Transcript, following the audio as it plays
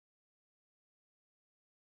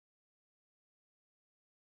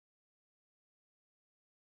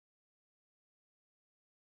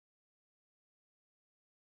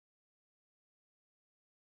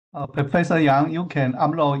Professor Yang, you can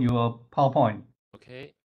upload your PowerPoint.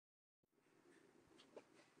 Okay.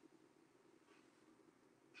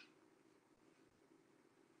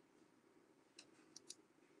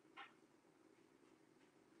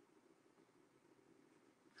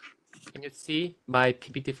 Can you see my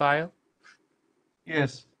PPT file?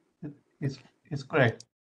 Yes, it's great.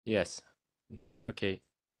 Yes. Okay.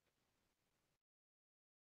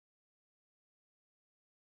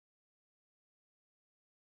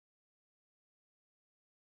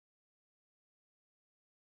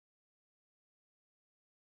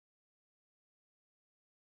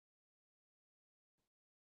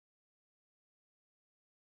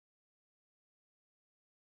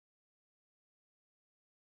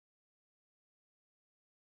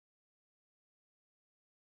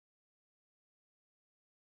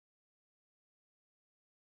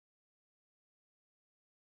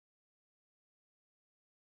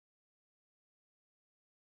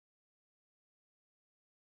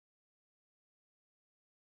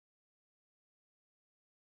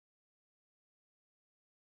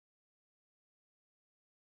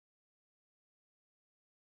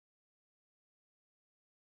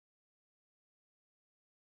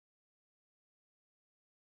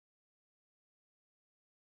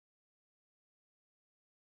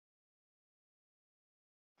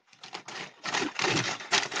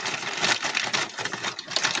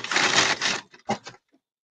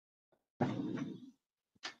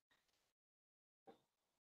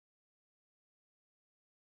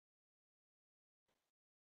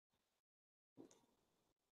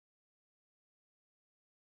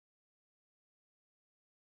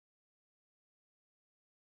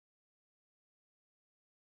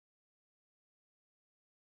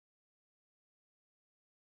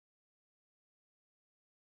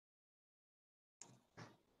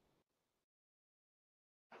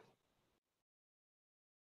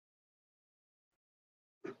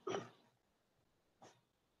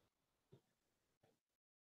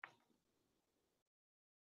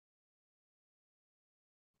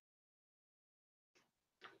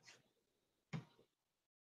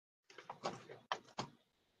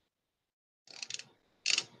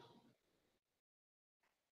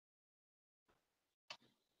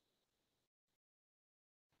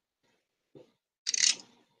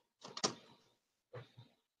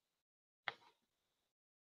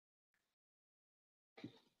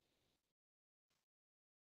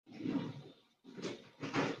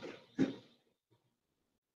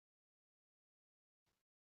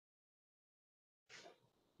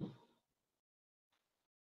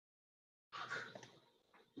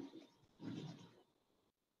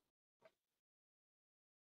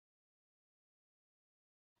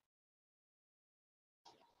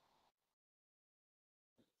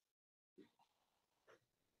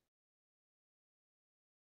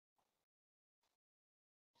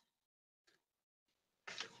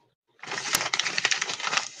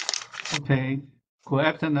 Okay, good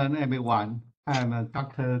afternoon, everyone. I'm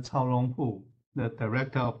Dr. Cao Longhu, the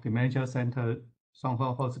Director of Dementia Center,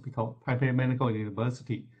 Shanghai Hospital, Taipei Medical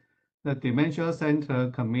University. The Dementia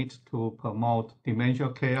Center commits to promote dementia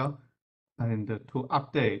care and to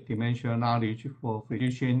update dementia knowledge for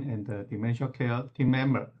physician and the dementia care team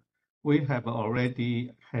member. We have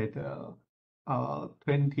already had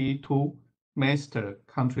 22 masters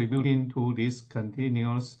contributing to this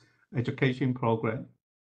continuous education program.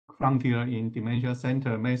 Frontier in Dementia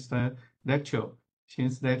Center Master Lecture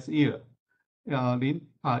since last year.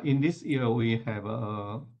 In this year, we have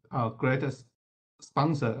a great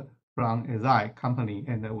sponsor from Azai company,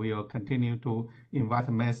 and we will continue to invite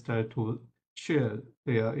master to share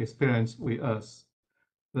their experience with us.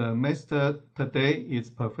 The master today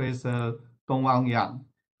is Professor Dongwang Yang.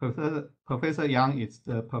 Professor Yang is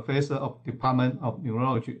the professor of Department of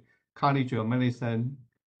Neurology, College of Medicine,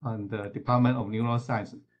 and the Department of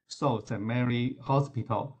Neuroscience, Seoul St. Mary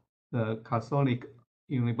Hospital, the Catholic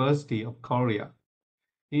University of Korea.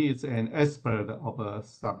 He is an expert of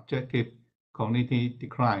subjective cognitive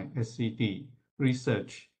decline (SCD)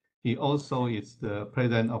 research. He also is the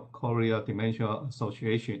president of Korea Dementia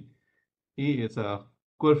Association. He is a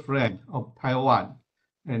good friend of Taiwan,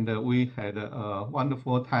 and we had a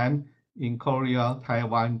wonderful time in Korea,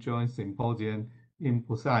 Taiwan Joint Symposium in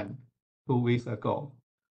Busan 2 weeks ago.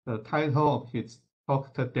 The title of his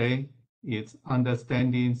talk today is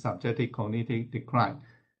Understanding Subjective Cognitive Decline.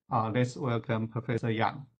 Let's welcome Professor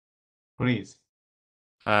Yang, please.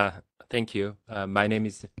 Thank you. My name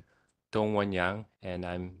is Dongwon Yang, and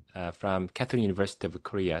I'm from Catholic University of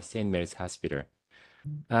Korea, St. Mary's Hospital.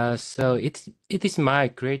 So it is my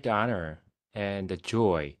great honor and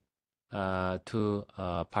joy to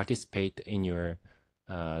participate in your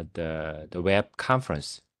the web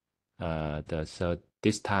conference. So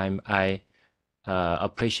this time I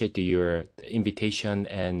appreciate your invitation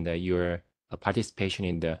and your participation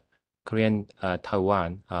in the Korean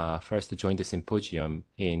Taiwan first joined the symposium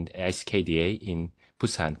in SKDA in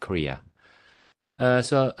Busan, Korea.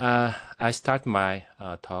 So I start my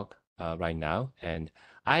talk right now, and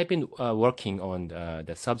I've been working on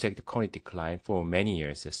the subject cognitive decline for many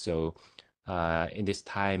years. So in this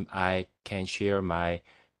time, I can share my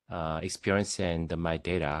experience and my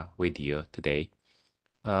data with you today.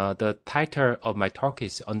 The title of my talk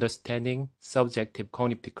is Understanding Subjective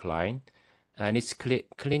Cognitive Decline and its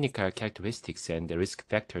clinical characteristics and the risk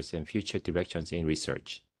factors and future directions in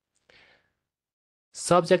research.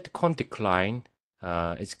 Subjective cognitive decline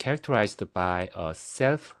is characterized by a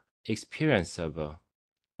self-experience of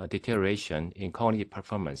deterioration in cognitive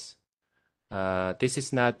performance. This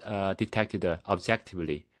is not detected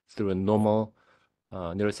objectively through a normal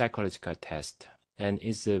neuropsychological test and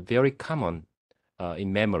is very common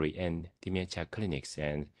in memory and dementia clinics.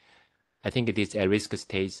 And I think it is a risk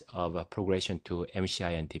stage of progression to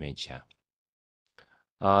MCI and dementia.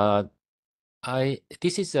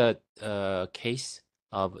 This is a case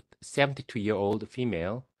of 72-year-old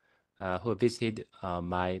female who visited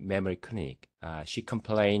my memory clinic. She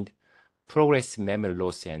complained progressive memory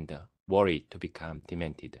loss and worried to become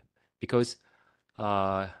demented because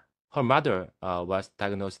her mother was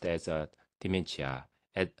diagnosed as a dementia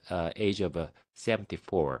at age of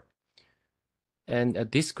 74. And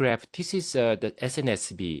this graph, this is the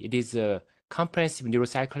SNSB. It is a comprehensive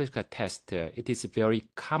neuropsychological test. It is very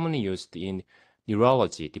commonly used in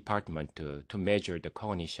neurology department to measure the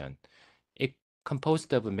cognition. It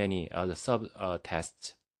composed of many other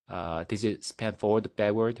sub-tests. This is span forward,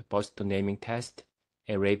 backward, Boston naming test,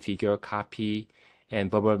 array figure copy,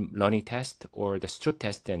 and verbal learning test, or the Stroop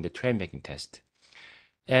test and the train making test.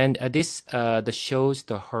 And this shows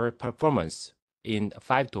her performance in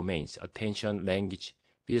 5 domains: attention, language,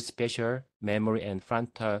 visuospatial, memory, and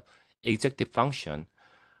frontal executive function.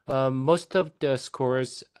 Most of the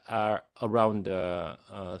scores are around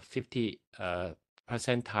 50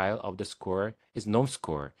 percentile of the score is norm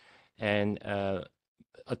score, and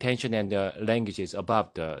attention and language is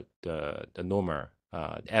above the normal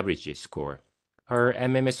average score. Her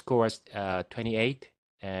MMS score was 28,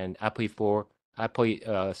 and APOE4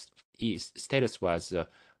 status was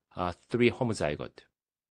 3 homozygote.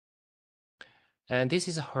 And this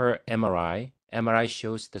is her MRI. MRI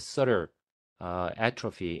shows the subtle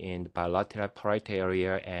atrophy in the bilateral parietal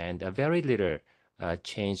area and a very little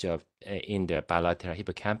change in the bilateral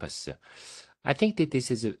hippocampus. I think that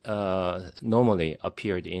this is normally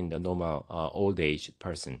appeared in the normal old age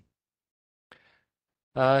person.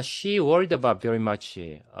 She worried very much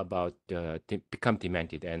about become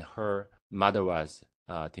demented, and her mother was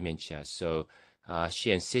dementia. So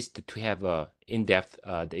she insisted to have an in-depth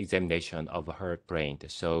examination of her brain.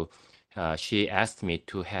 So she asked me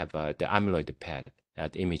to have the amyloid PET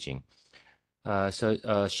imaging.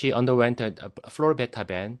 So she underwent a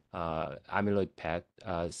fluorobeta-ban amyloid PET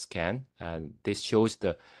scan, and this shows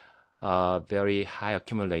the very high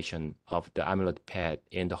accumulation of the amyloid PET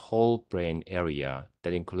in the whole brain area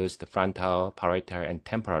that includes the frontal, parietal, and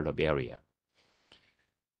temporal lobe area.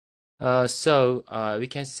 So we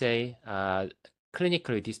can say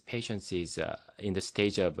clinically this patient is in the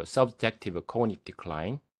stage of subjective cognitive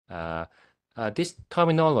decline. This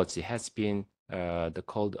terminology has been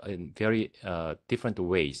called in very different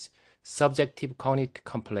ways: subjective cognitive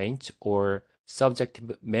complaint, or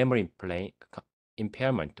subjective memory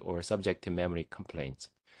impairment, or subjective memory complaints.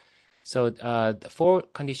 So the 4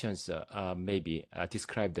 conditions maybe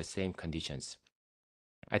describe the same conditions.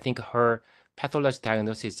 I think her pathologic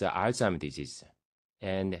diagnosis is Alzheimer's disease,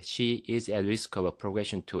 and she is at risk of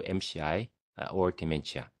progression to MCI or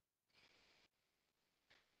dementia.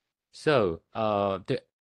 So the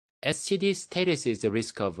SCD status is the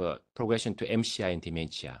risk of progression to MCI and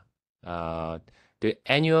dementia. The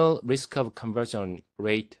annual risk of conversion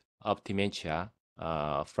rate of dementia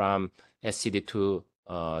from SCD to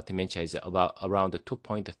dementia is around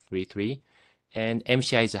 2.33, and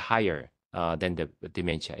MCI is higher than the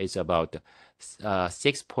dementia. It's about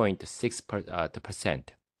 6.6%.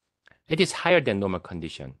 It is higher than normal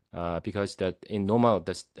condition because in normal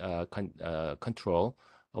control,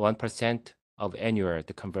 1% of annual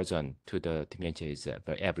conversion to the dementia is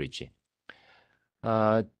the average.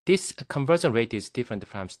 This conversion rate is different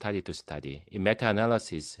from study to study. In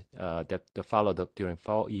meta-analysis that followed up during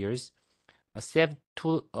 4 years,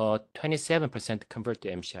 27% convert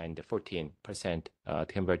to MCI and 14%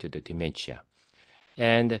 convert to the dementia.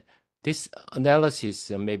 And This analysis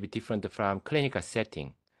may be different from clinical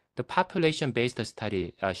setting. The population-based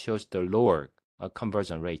study shows the lower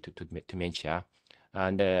conversion rate to dementia.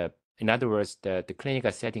 And in other words, the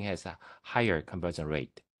clinical setting has a higher conversion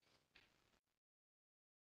rate.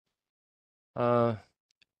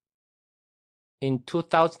 In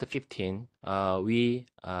 2015, we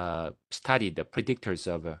studied the predictors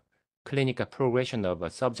of clinical progression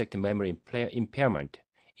of subject memory impairment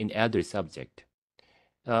in elderly subject.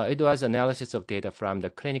 It was analysis of data from the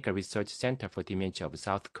Clinical Research Center for Dementia of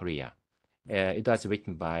South Korea. It was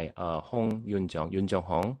written by Hong Yunjong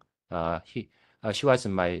Hong. She was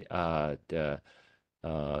my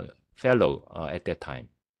fellow at that time.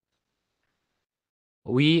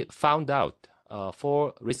 We found out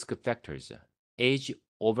 4 risk factors: age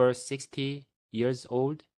over 60 years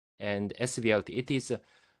old, and SVLT. It is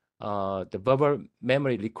the verbal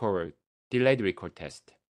memory recall delayed recall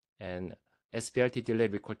test, and SVLT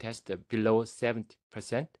delayed recall test below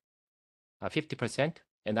 70%, 50%,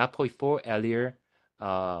 and APOE4 earlier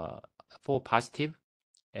 4 positive,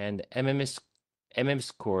 and MM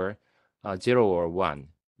score 0 or 1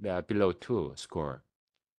 below 2 score.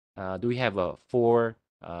 Do we have 4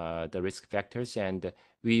 the risk factors, and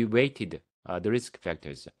we weighted the risk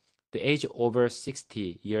factors. The age over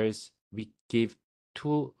 60 years, we give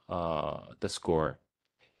 2 the score,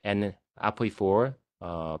 and APOE4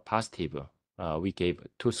 positive, we gave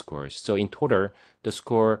 2 scores. So in total, the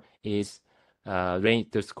score is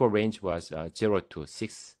the score range was 0 to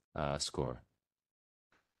 6 score.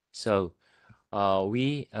 So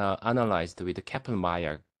we analyzed with the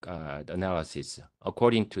Kaplan-Meier analysis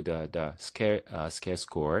according to the scale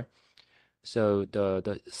score. So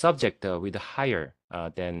the subject with higher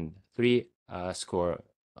than 3 score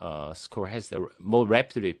has more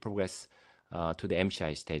rapidly progress to the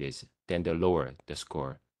MCI status than the lower the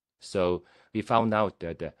score. So we found out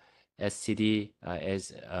that the SCD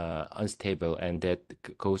is unstable, and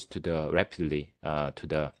that goes to the rapidly to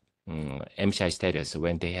the MCI status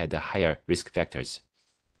when they had the higher risk factors.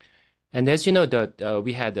 And as you know, that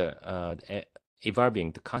we had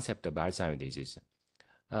evolving the concept of Alzheimer's disease.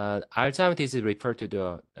 Alzheimer's disease refers to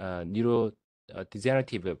the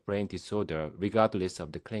neurodegenerative brain disorder, regardless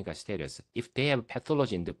of the clinical status. If they have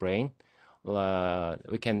pathology in the brain,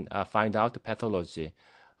 we can find out the pathology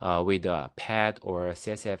with a PET or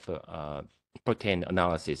CSF protein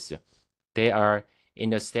analysis. They are in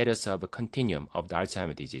the status of a continuum of the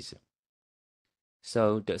Alzheimer's disease.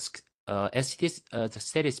 So the the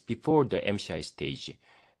status before the MCI stage,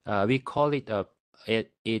 we call it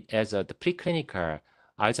as the preclinical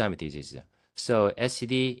Alzheimer's disease. So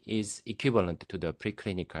SCD is equivalent to the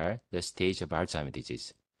preclinical, the stage of Alzheimer's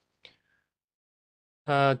disease.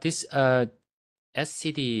 This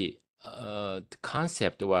SCD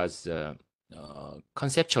concept was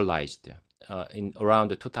conceptualized in around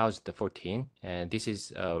 2014, and this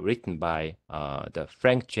is written by the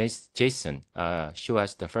Frank Jason. She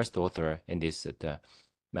was the first author in this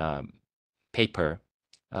paper.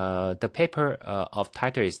 The paper of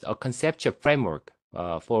title is A Conceptual Framework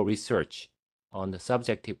for Research on the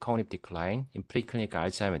Subjective Cognitive Decline in Preclinical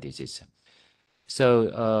Alzheimer's Disease.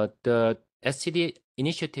 So the SCD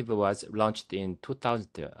initiative was launched in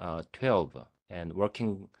 2012, and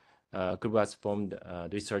working group was formed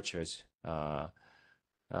researchers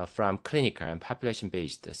from clinical and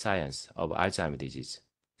population-based science of Alzheimer's disease.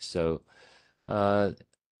 So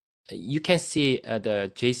you can see the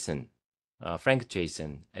Jason, Frank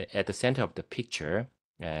Jason, at the center of the picture.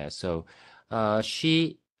 So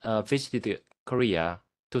she visited Korea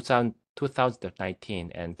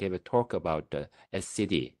 2019 and gave a talk about the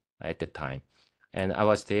SCD at the time. And I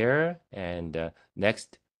was there, and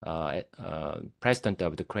next president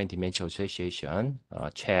of the Korean Dementia Association,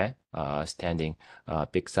 Chair, standing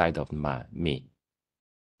beside of me.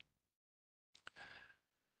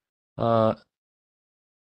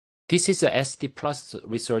 This is the SCD plus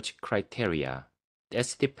research criteria. The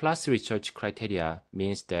SCD plus research criteria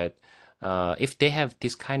means that if they have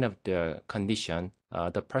this kind of the condition,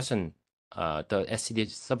 the person, the SCD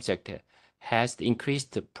subject has the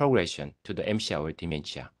increased progression to the MCI or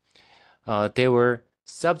dementia. There were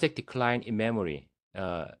subject decline in memory,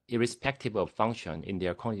 irrespective of function in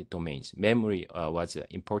their cognitive domains. Memory was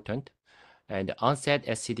important, and onset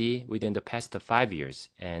SCD within the past 5 years,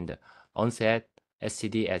 and onset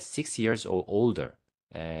SCD at 6 years or older.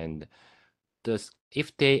 And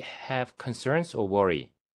if they have concerns or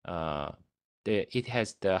worry, it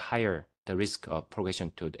has the higher the risk of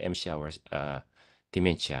progression to the MCI or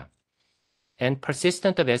dementia. And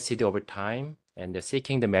persistent of SCD over time, and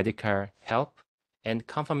seeking the medical help, and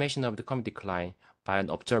confirmation of the cognitive decline by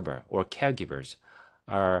an observer or caregivers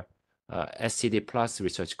are SCD plus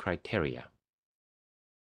research criteria.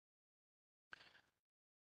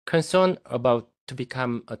 Concern about to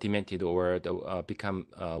become demented or become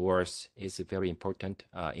worse is very important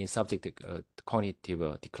in subject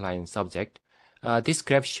cognitive decline subject. This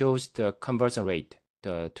graph shows the conversion rate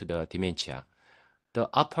to the dementia. The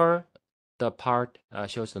upper part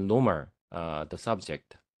shows the normal, the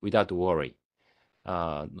subject without worry.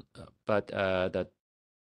 But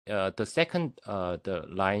the second the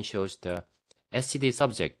line shows the SCD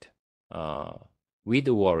subject with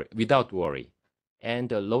worry, without worry. And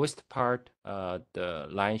the lowest part, the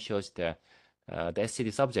line shows the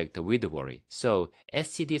SCD subject with worry. So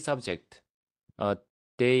SCD subject,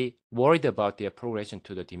 they worried about their progression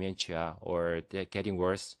to the dementia or they're getting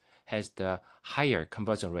worse, has the higher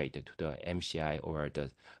conversion rate to the MCI or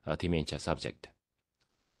the dementia subject.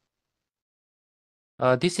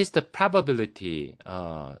 This is the probability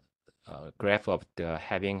graph of the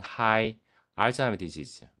having high Alzheimer's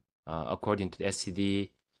disease according to the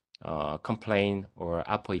SCD complaint or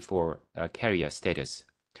APOE4 carrier status.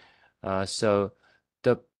 So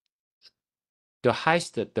the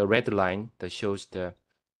highest, the red line that shows the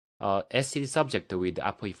SCD subject with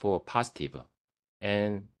APOE4 positive,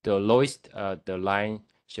 and the lowest the line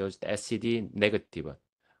shows the SCD negative,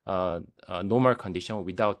 normal condition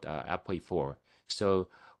without APOE4. So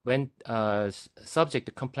when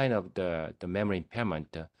subject complain of the memory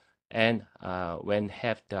impairment and when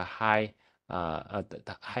have the high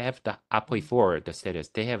have the APOE4 the status,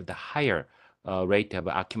 they have the higher rate of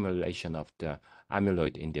accumulation of the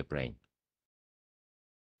amyloid in the brain.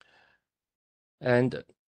 And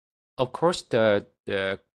of course, the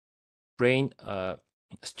brain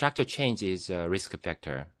structure change is a risk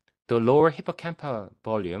factor. The lower hippocampal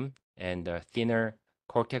volume and the thinner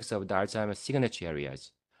cortex of the Alzheimer's signature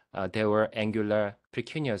areas, there were angular,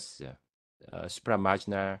 precuneus,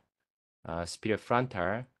 supramarginal, superior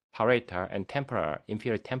frontal, parietal, and temporal,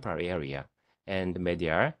 inferior temporal area, and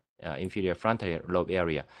medial, inferior frontal lobe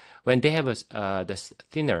area. When they have the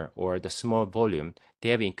thinner or the small volume, they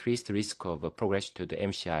have increased risk of progression to the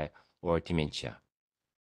MCI or dementia.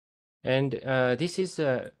 And this is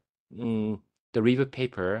the review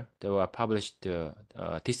paper that was published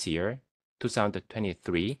this year,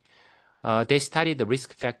 2023. They studied the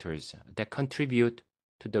risk factors that contribute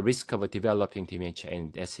to the risk of developing dementia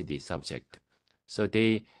in SCD subject. So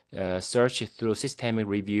they searched through systemic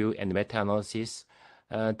review and meta-analysis.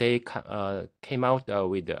 They came out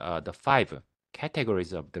with the 5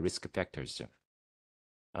 categories of the risk factors.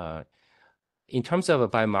 In terms of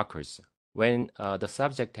biomarkers, when the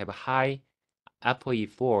subject have a high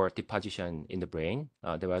APOE4 deposition in the brain,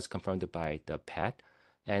 that was confirmed by the PET,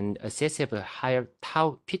 and excessive higher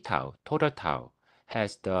tau, p-tau, total tau,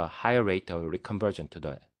 has the higher rate of reconversion to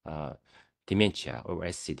the dementia or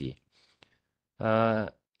SCD.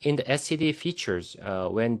 In the SCD features,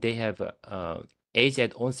 when they have age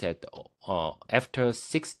at onset after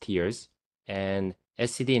 6 years and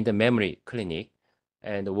SCD in the memory clinic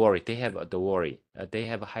and worry, they have the worry, they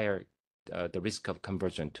have higher the risk of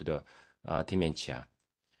conversion to the dementia.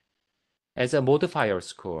 As a modifier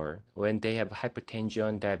score, when they have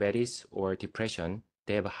hypertension, diabetes, or depression,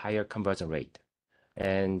 they have a higher conversion rate.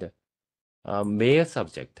 And male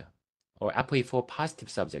subject or APOE4 positive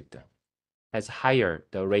subject has higher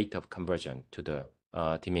the rate of conversion to the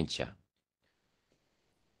dementia.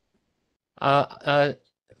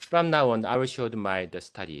 From now on, I will show the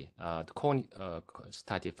study,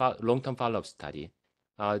 study, long-term follow-up study.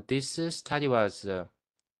 This study was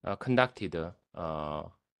conducted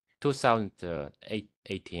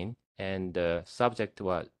 2018, and the subject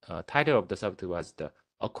was title of the subject was the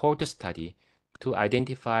occult study to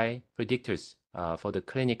identify predictors for the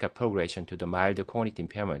clinical progression to the mild cognitive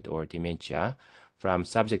impairment or dementia from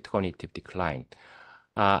subject cognitive decline.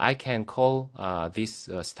 I can call this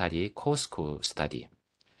study COSCO study.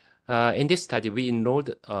 In this study, we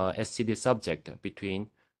enrolled SCD subject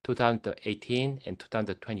between 2018 and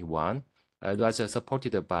 2021. It was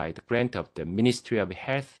supported by the grant of the Ministry of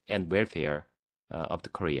Health and Welfare of the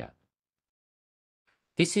Korea.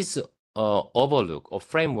 This is an overlook or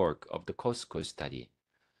framework of the COSCO study.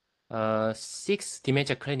 6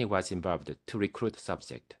 dementia clinic was involved to recruit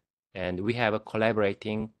subject, and we have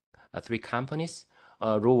collaborating 3 companies.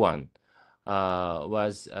 Rowan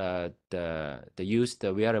was the used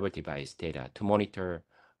wearable device data to monitor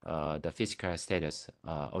the physical status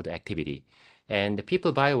of the activity. And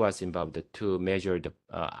People Bio was involved to measure the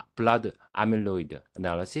blood amyloid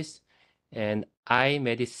analysis. And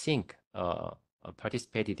iMedisync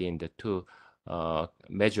participated in the to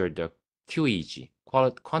measure the QEEG,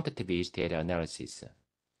 quantitative data analysis.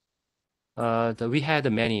 We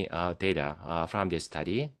had many data from this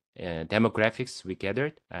study. Demographics we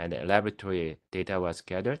gathered, and laboratory data was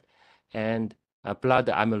gathered, and blood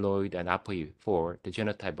amyloid and ApoE4, the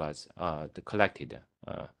genotype was collected.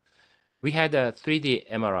 We had a 3D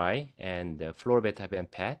MRI and floor beta and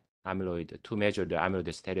PET amyloid to measure the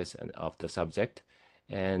amyloid status of the subject,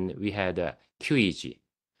 and we had a QEEG.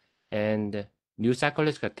 And new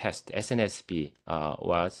psychological test, SNSB,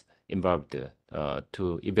 was involved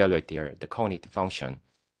to evaluate the cognitive function.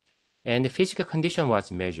 And the physical condition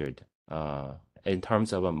was measured in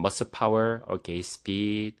terms of muscle power or gait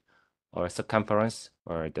speed or circumference.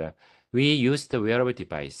 We used the wearable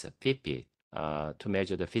device, Fitbit, to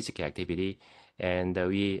measure the physical activity, and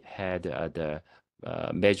we had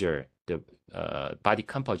measure the body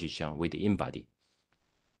composition with the in-body.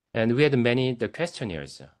 And we had many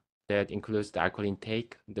questionnaires that includes the alcohol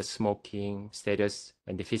intake, the smoking status,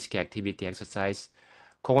 and the physical activity, exercise,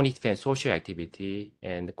 cognitive and social activity,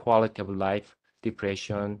 and the quality of life,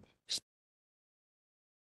 depression.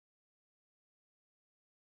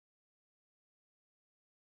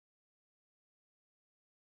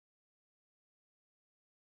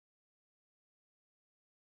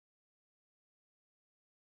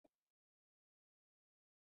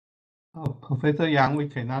 Oh, Professor Yang, we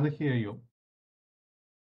cannot hear you.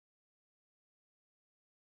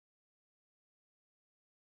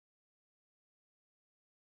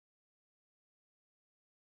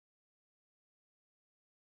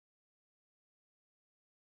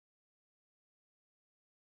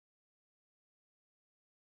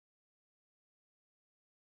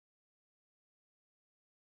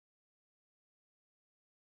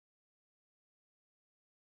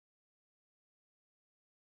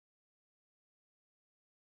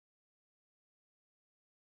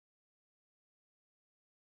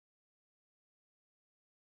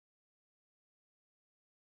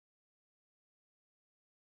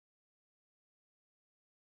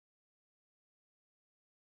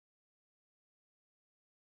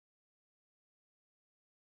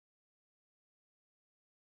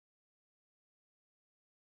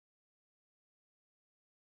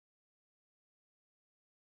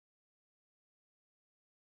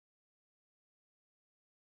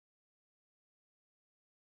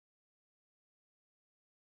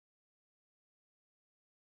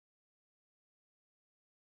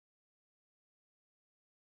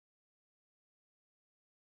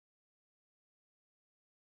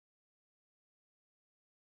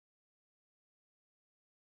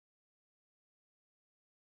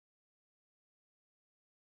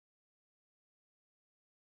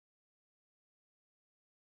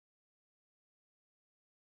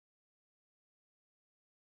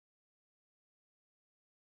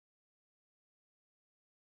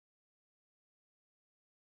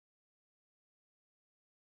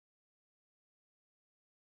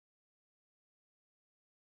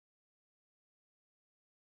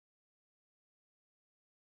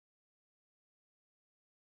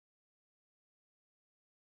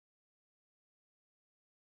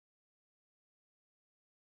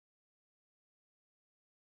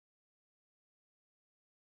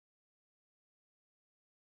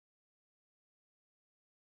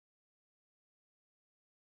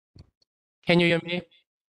 Can you hear me?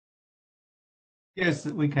 Yes,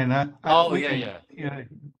 we cannot. Oh, we yeah, can yeah. hear,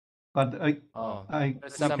 but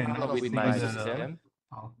There's some cannot problem with see my the system.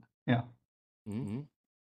 yeah. Mm-hmm.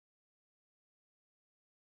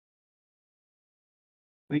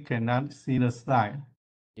 We cannot see the slide.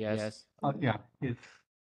 Yes. Oh, yeah,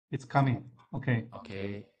 it's coming. Okay.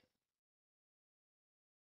 Okay.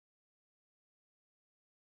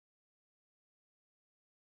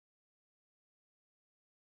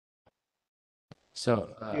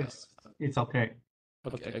 So, Yes, it's okay.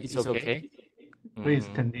 okay, it's okay. Please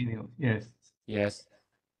continue. Yes. Yes.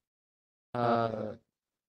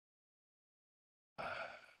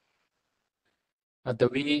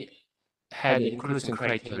 We had inclusion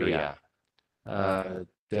criteria.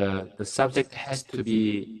 The subject has to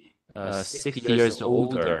be 60 years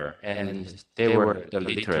older, and they were the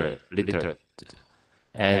literate,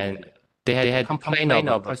 and they had complaint of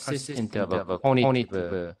a persistent of a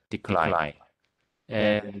cognitive decline,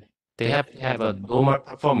 and they have to have a normal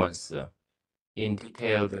performance in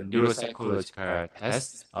detailed neuropsychological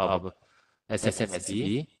tests of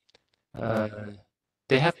SNSB.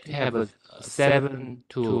 They have to have a 7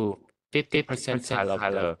 to 50 percentile of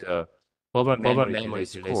the verbal memory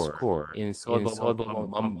score in solvable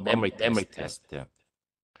memory test.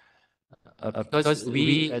 Because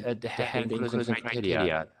we had the inclusion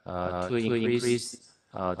criteria to increase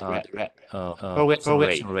the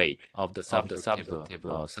progression rate of the subject.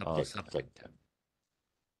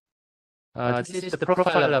 This is the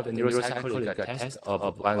profile of the neuropsychological test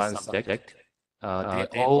of one subject.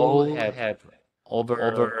 They all have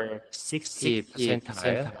over 60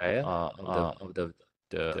 percentile of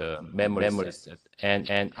the memories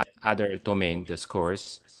and other domain the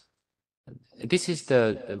scores. This is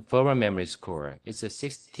the verbal memory score. It's a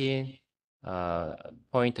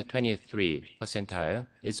 16.23 percentile.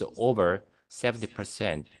 It's over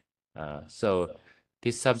 70%. So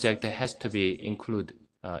this subject has to be included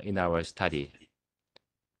in our study.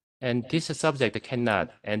 And this subject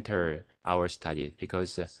cannot enter our study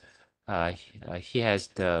because he has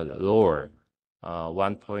the lower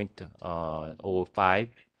 1.05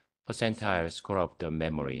 percentile score of the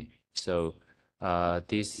memory. So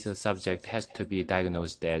this subject has to be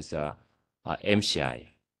diagnosed as MCI,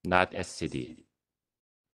 not SCD.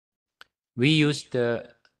 We used the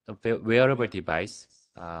wearable device,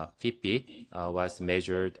 Fitbit, was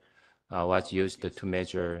used to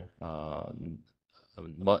measure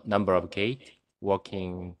number of gait,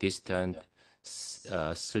 walking distance,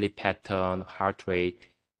 sleep pattern, heart rate,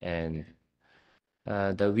 and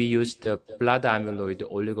we used the blood amyloid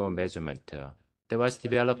oligomer measurement that was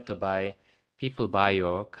developed by People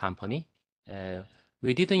Bio company.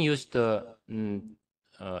 We didn't use the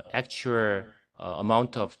actual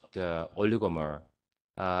amount of the oligomer.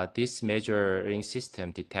 This measuring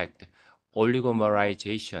system detects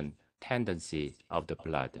oligomerization tendency of the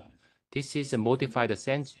blood. This is a modified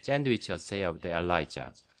sandwich assay of the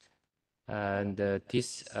ELIJA. And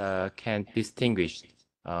this can distinguish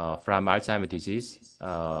from Alzheimer's disease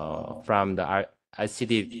from the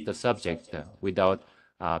LCD the subject without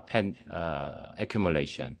pen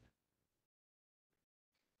accumulation.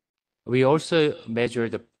 We also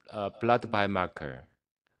measured the blood biomarker.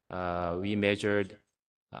 We measured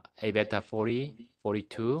A-beta 40,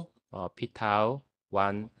 42, p-tau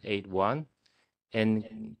 181,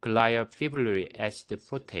 and glial fibrillary acid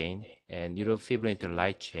protein and neurofibrillary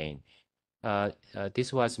light chain.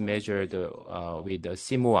 This was measured with the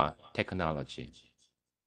SIMUA technology.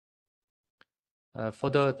 For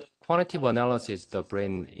the quantitative analysis of the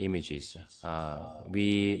brain images,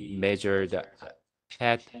 we measured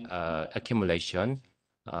PET accumulation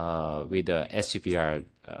with the SUVR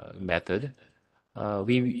method.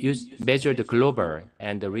 We measured the global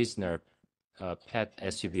and the regional PET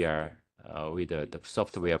SUVR with the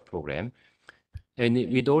software program. And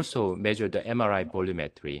we'd also measured the MRI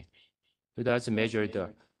volumetry. We'd also measured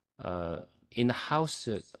the in-house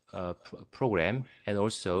program and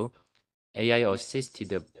also AI-assisted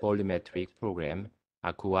volumetric program,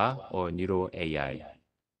 ACUA or Neuro AI.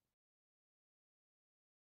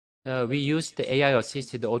 We used the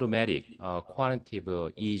AI-assisted automatic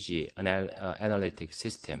quantitative EEG analytic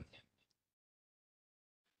system.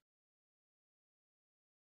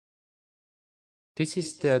 This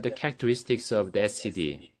is the characteristics of the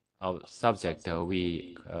SCD of subject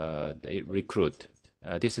we recruit.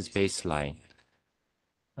 This is baseline.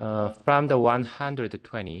 From the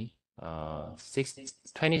 120,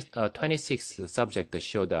 26 subjects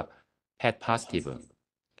showed a PET positive.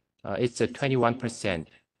 It's a 21%,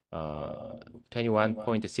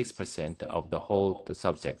 21.6% of the whole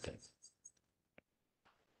subject.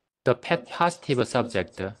 The PET positive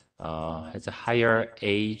subject has a higher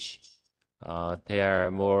age. They are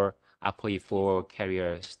more ApoE4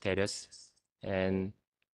 carrier status and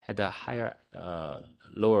had a higher,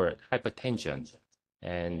 lower hypertension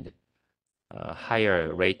and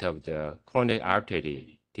higher rate of the coronary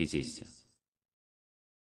artery disease.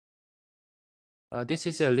 This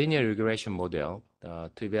is a linear regression model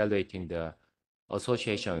to evaluating the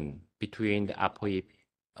association between the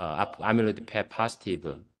amyloid PET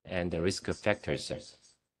positive and the risk factors.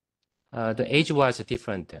 The age was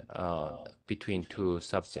different between two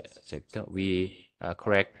subjects. We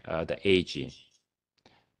correct the age.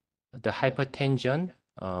 The hypertension,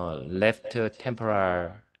 left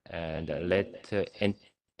temporal and left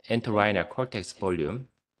entorhinal cortex volume,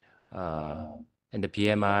 and the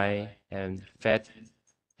BMI and fat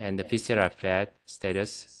and the visceral fat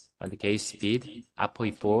status and the gait speed,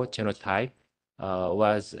 ApoE4 genotype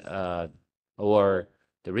was or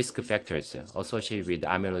the risk factors associated with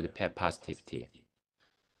amyloid PET positivity.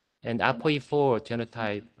 And ApoE4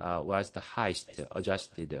 genotype was the highest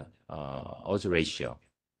adjusted odds ratio.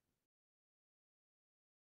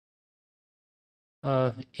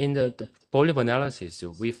 In the volume analysis,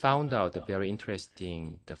 we found out a very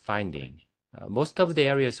interesting finding. Most of the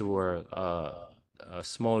areas were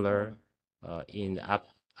smaller in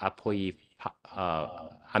ApoE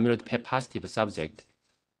amyloid PET positive subject.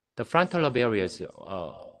 The frontal lobe areas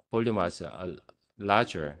volume was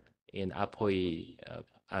larger in ApoE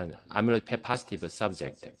amyloid PET positive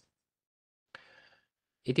subject.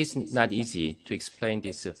 it is not easy to explain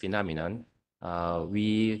this phenomenon.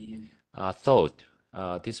 We thought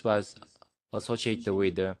this was associated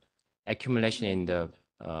with the accumulation in the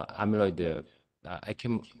amyloid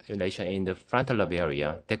accumulation in the frontal lobe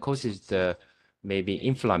area that causes the maybe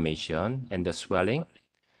inflammation and the swelling.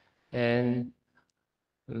 And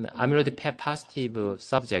amyloid PET positive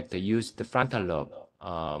subject used the frontal lobe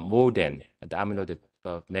more than the amyloid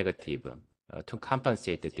negative to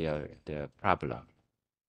compensate their problem.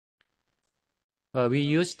 We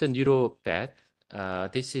used the NeuroPET.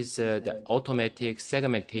 This is the automatic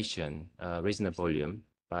segmentation reasonable volume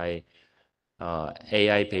by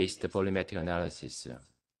AI-based volumetric analysis.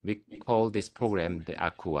 We call this program the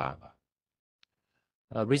ACUA.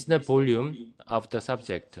 Reasonable volume of the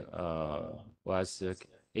subject was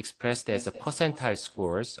expressed as a percentile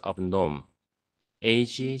scores of norm.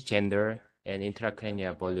 Age, gender, and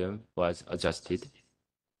intracranial volume was adjusted.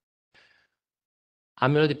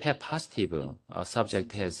 Amyloid PET positive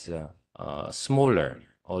subject has smaller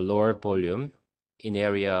or lower volume in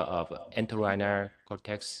area of entorhinal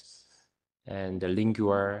cortex and the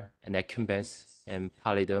lingual and accumbens and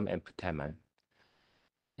pallidum and putamen.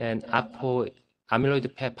 And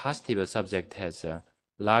amyloid PET positive subject has a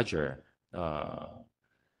larger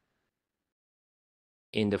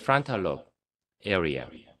in the frontal lobe area,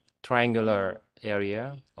 triangular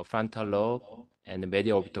area of frontal lobe and the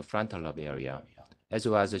medial orbital frontal lobe area, as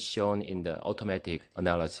was shown in the automatic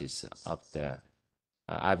analysis of the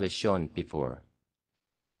I've shown before.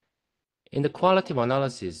 In the qualitative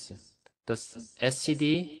analysis, the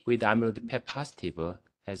SCD with amyloid PET positive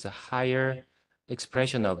has a higher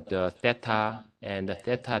expression of the theta and the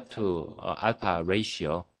theta to alpha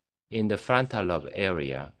ratio in the frontal lobe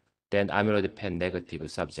area than amyloid PET negative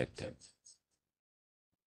subject.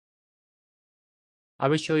 I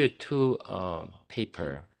will show you two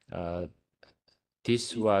papers.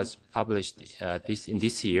 This was published in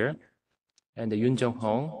this year, and Yoon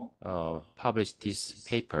Jung-hong published this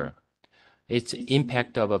paper. It's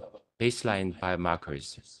impact of baseline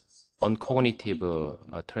biomarkers on cognitive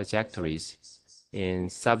trajectories in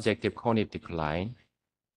subjective cognitive decline.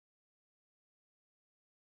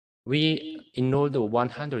 We enrolled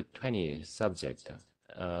 120 subjects.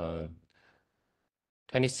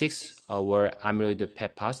 26 were amyloid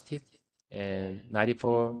PET positive, and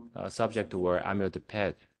 94 subjects were amyloid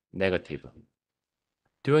PET negative.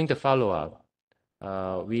 During the follow-up,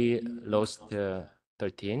 we lost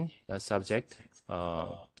 13 subjects.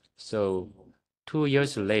 So 2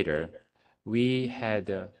 years later, we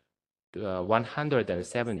had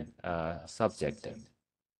 107 subjects.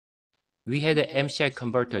 We had an MCI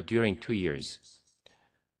converter during 2 years.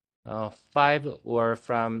 5 were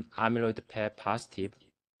from amyloid PET positive.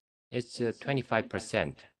 It's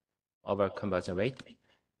 25% of our conversion rate.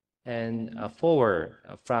 And 4 were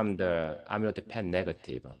from the amyloid PET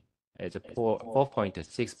negative. It's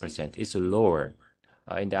 4.6%. It's lower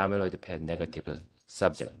in the amyloid PET negative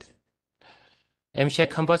subject. MCI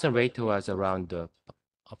conversion rate was around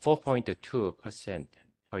 4.2%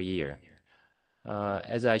 per year.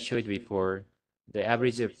 As I showed before, the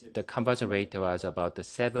average of the conversion rate was about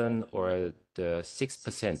 7 or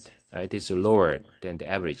 6%. It is lower than the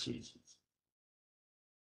average.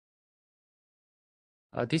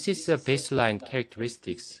 This is the baseline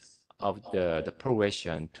characteristics of the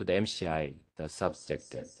progression to the MCI, the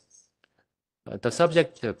subject. The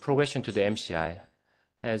subject progression to the MCI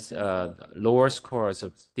has lower scores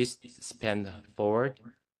of this span forward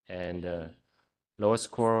and lower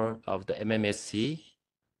score of the MMSE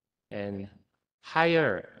and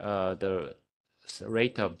higher the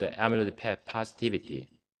rate of the amyloid PET positivity.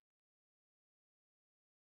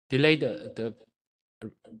 Delay the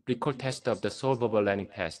recall test of the solvable learning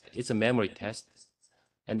test. It's a memory test,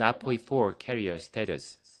 and APOE4 carrier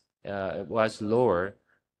status was lower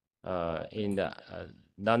in the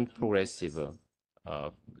non-progressive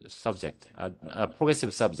subject,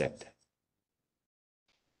 progressive subject.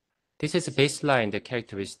 This is baseline the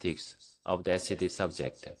characteristics of the SCD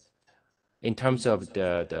subject in terms of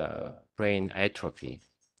the brain atrophy.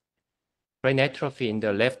 Brain atrophy in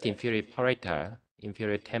the left inferior parietal,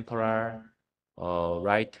 inferior temporal,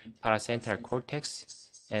 right paracentral cortex,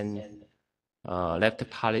 and left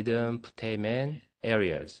pallidum, putamen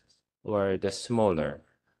areas were the smaller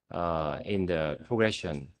in the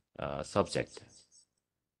progression subject.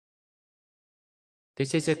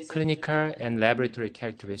 This is a clinical and laboratory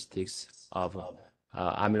characteristics of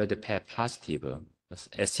amyloid PET positive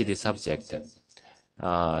SCD subject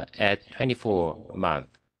at 24 months.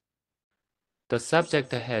 The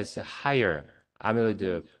subject has higher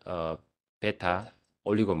amyloid beta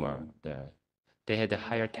oligomer, they had a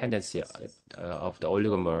higher tendency of the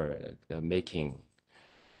oligomer making.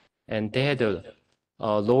 And they had a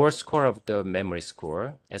lower score of the memory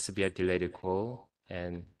score, SBR-delayed recall,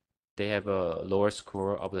 and they have a lower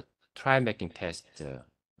score of the trial-making test,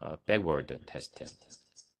 backward test.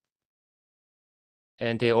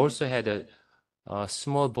 And they also had a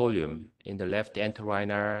small volume in the left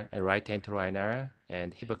entorhinal and right entorhinal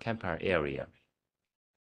and hippocampal area.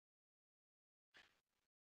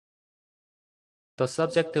 The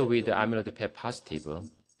subject with amyloid PET positive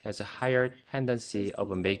has a higher tendency of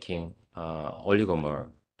making oligomer.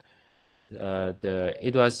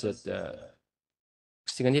 It was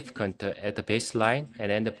significant at the baseline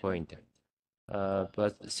and endpoint,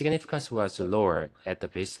 but significance was lower at the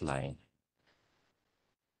baseline.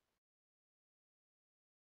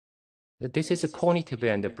 This is a cognitive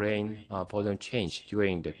and the brain volume change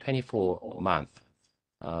during the 24-month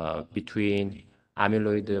between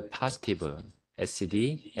amyloid positive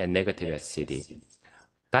SCD and negative SCD.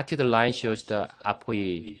 Dotted line shows the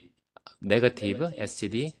ApoE negative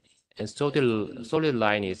SCD, and solid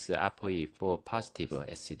line is ApoE for positive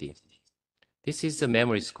SCD. This is the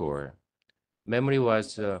memory score. Memory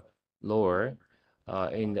was lower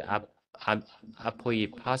in the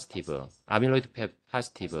ApoE positive, amyloid PET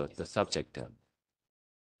positive, the subject.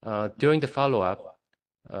 During the follow-up,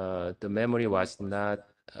 the memory was not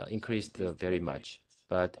increased very much,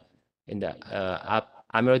 but in the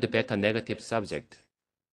amyloid beta negative subject,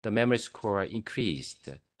 the memory score increased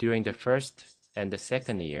during the first and the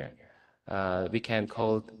second year. We can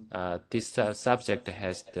call this subject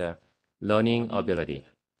has the learning ability.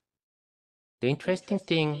 The interesting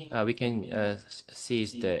thing we can see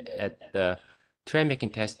is at the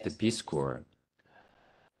trial-making test, the B score.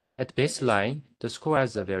 At baseline, the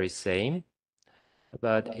scores are very same,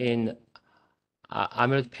 but in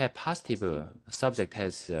amyloid PET positive subject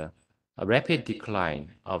has a rapid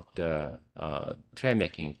decline of the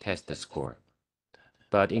trial-making test score.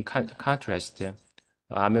 But in contrast,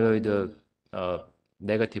 amyloid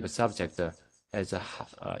negative subject has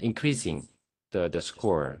increasing the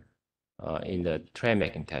score in the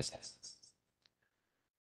trial-making test.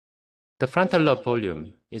 The frontal lobe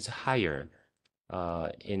volume is higher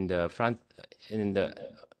in the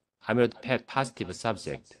amyloid PET positive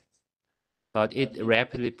subject, but it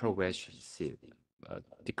rapidly progressive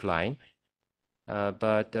decline.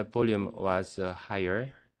 But the volume was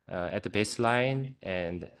higher at the baseline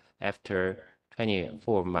and after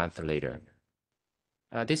 24 months later.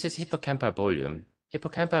 This is hippocampal volume.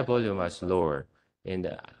 Hippocampal volume was lower in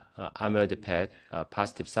the amyloid PET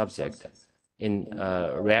positive subject in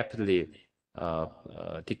rapidly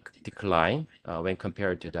decline when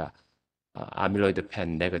compared to the amyloid PET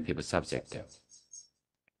negative subject.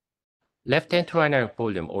 Left entorhinal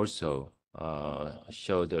volume also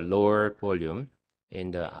showed a lower volume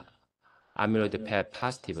in the amyloid PET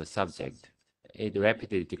positive subject. It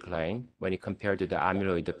rapidly declined when compared to the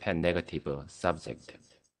amyloid PET negative subject.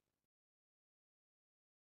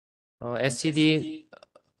 SCD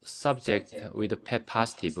subject with PET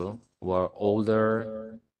positive were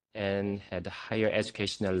older and had a higher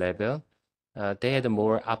educational level. They had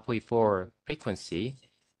more ApoE4 frequency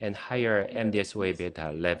and higher MDS-OA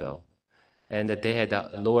beta level. And they had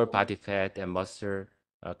a lower body fat and muscle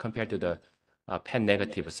compared to the PET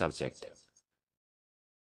negative subject.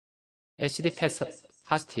 SCD PET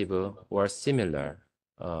positive were similar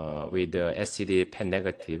with the SCD PET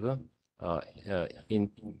negative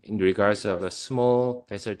in regards of the small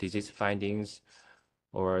vessel disease findings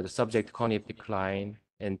or the subject cognitive decline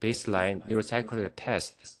and baseline neuropsychological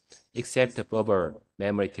test, except the verbal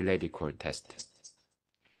memory delayed recall test.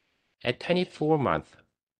 At 24 months,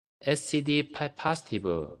 SCD PET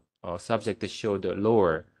positive subject showed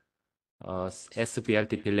lower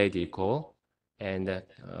SVLT delayed recall and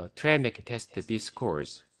trial-making test B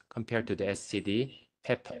scores compared to the SCD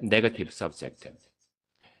PET negative subject.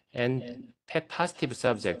 And PET positive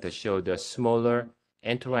subject showed a smaller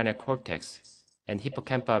entorhinal cortex and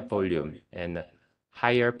hippocampal volume and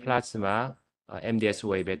higher plasma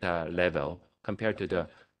MDS-OA beta level compared to the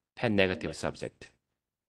PET negative subject.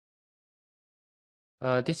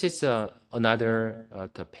 This is another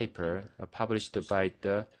paper published by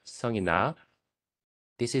the Sungina.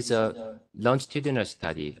 This is a longitudinal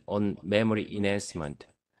study on memory enhancement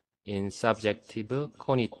in subjective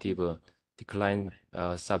cognitive decline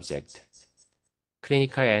subject,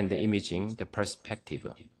 clinical and imaging the perspective.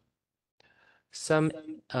 Some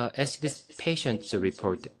SCD patients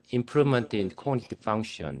report improvement in cognitive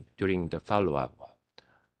function during the follow-up.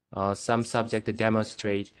 Some subjects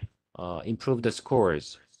demonstrate improved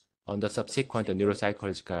scores on the subsequent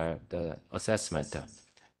neuropsychological assessment,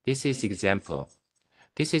 This is example.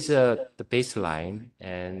 This is the baseline,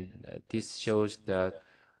 and this shows the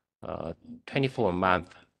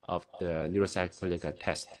 24-month of the neuropsychological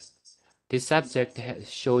test. This subject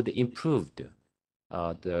showed improved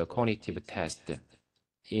the cognitive test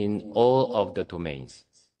in all of the domains.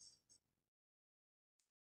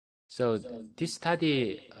 So this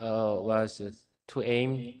study was to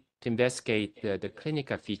aim to investigate the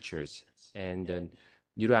clinical features and the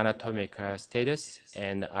neuroanatomical status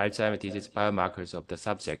and Alzheimer's disease biomarkers of the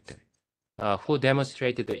subject who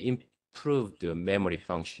demonstrated the improved memory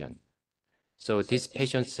function. So this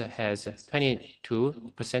patient has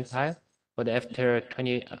 22 percentile, but after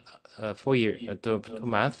 2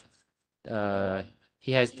 months,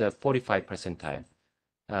 he has the 45 percentile.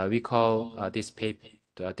 We call this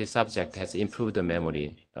subject has improved the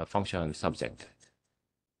memory function subject.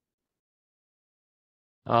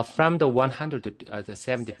 From the 100 to the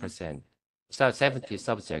 70%, 70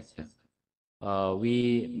 subject,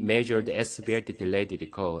 we measured severity delayed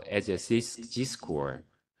recall as a Z-score.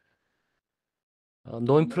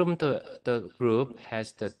 No improvement, the group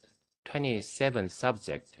has the 27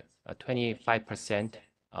 subject, 25%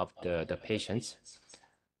 of the patients.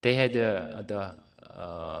 They had the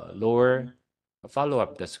lower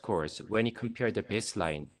follow-up the scores when you compare the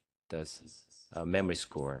baseline, the memory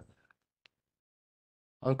score.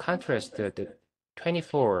 On contrast, the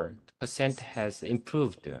 24% has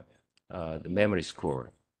improved the memory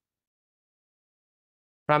score.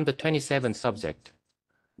 From the 27 subject,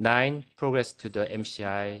 9 progressed to the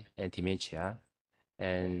MCI and dementia,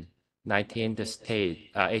 and 18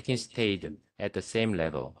 stayed at the same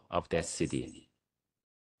level of the SCD.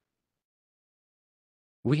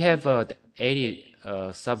 We have 80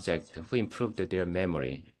 subjects who improved their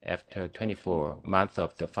memory after 24 months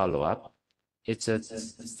of the follow-up. It's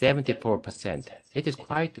 74%. It is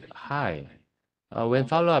quite high. When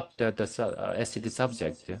follow-up the SCD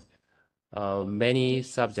subject, many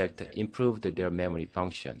subjects improved their memory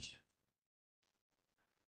function.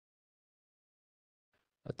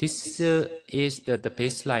 This is the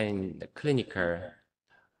baseline clinical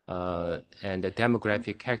and the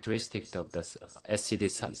demographic characteristics of the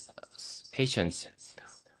SCD patients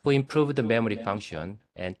who improved the memory function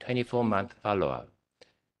and 24-month follow-up.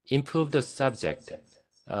 Improved subject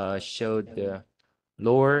showed the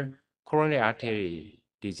lower coronary artery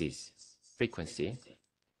disease frequency,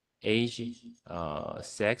 age,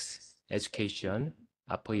 sex, education,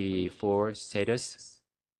 ApoE4 status,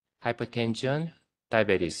 hypertension,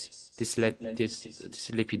 diabetes,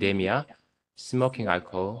 dyslipidemia, smoking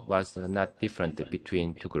alcohol was not different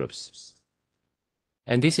between two groups.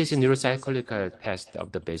 And this is a neuropsychological test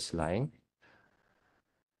of the baseline.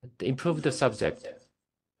 The improved subject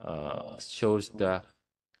shows the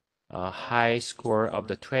high score of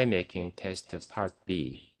the tray-making test part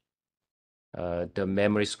B. The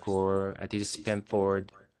memory score,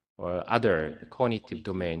 Stanford, or other cognitive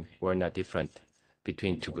domain were not different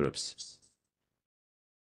between two groups.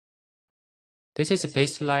 This is a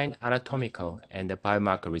baseline anatomical and the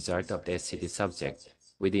biomarker result of the SCD subject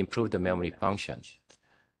with improved memory function.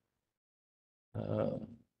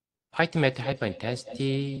 White matter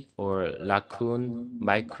hyperintensity or raccoon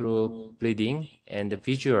microbleeding and the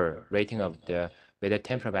visual rating of the whether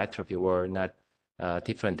temporal atrophy were not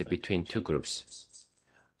different between two groups.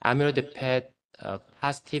 Amyloid PET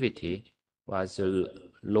positivity was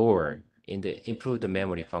lower in the improved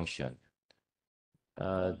memory function.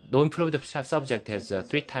 The improved subject has a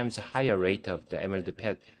 3 times higher rate of the amyloid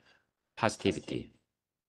PET positivity.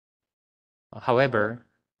 However,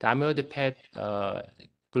 the amyloid PET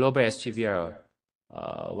global SGVR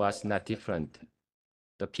was not different.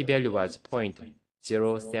 The p-value was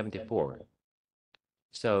 0.074.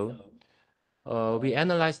 So we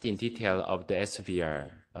analyzed in detail of the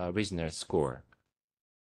SVR Reasoner score.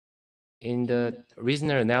 In the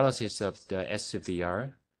Reasoner analysis of the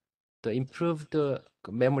SVR, the improved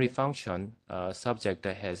memory function subject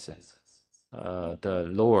has the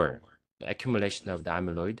lower accumulation of the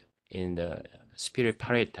amyloid in the superior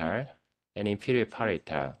parietal and inferior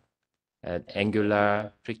parietal at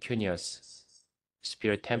angular, precuneus,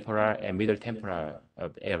 superior temporal, and middle temporal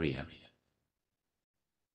area.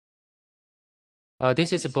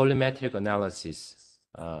 This is a volumetric analysis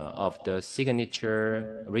of the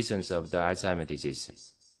signature reasons of the Alzheimer's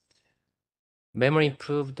disease. Memory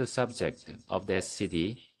improved subject of the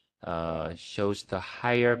SCD shows the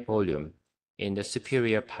higher volume in the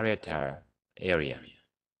superior parietal area.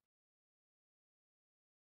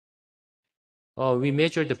 We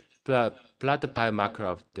measured the blood biomarker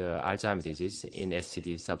of the Alzheimer's disease in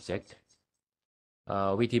SCD subject.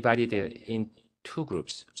 We divided it in two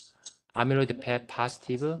groups. amyloid PET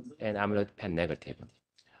positive and amyloid PET negative.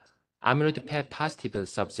 Amyloid PET positive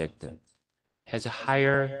subject has a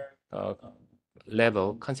higher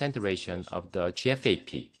level concentration of the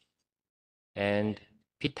GFAP and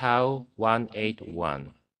p-tau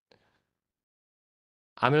 181.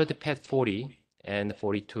 Amyloid PET 40 and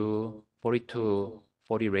 40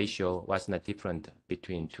 ratio was not different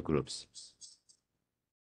between two groups.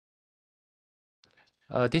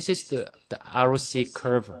 This is the ROC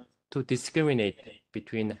curve to discriminate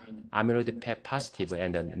between amyloid PET positive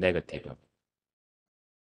and negative.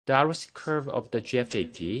 The ROC curve of the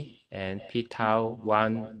GFAP and p-tau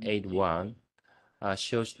 181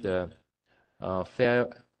 shows the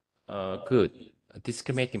good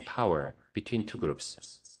discriminating power between two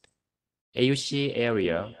groups. AUC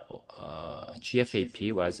area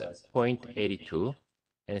GFAP was 0.82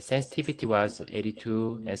 and sensitivity was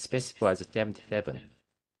 82 and specificity was 77.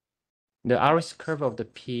 The ROC curve of the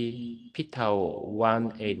p-tau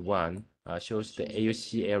 181 shows the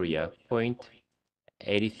AUC area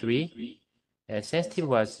 0.83 and sensitivity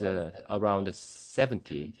was around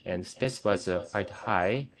 70 and specificity was quite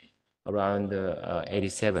high, around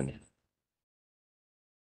 87.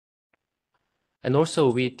 And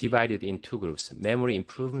also we divided in two groups, memory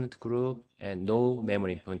improvement group and no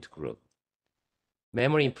memory improvement group.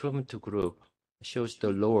 Memory improvement group shows the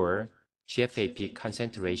lower GFAP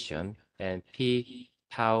concentration and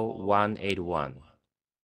p-tau 181.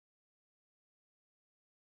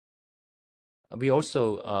 We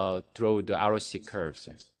also draw the ROC curves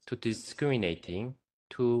to discriminating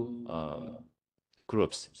two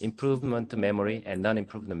groups, improvement memory and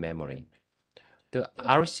non-improvement memory. The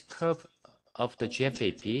ROC curve of the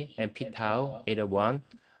GFAP and p-tau 81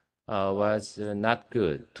 was not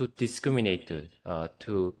good to discriminate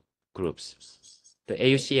two groups. The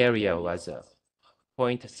AUC area was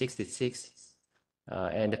 0.66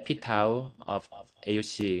 and the p-tau of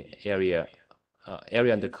AUC area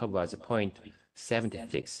under curve was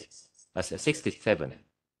 67.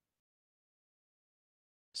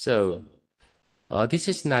 So this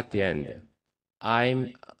is not the end.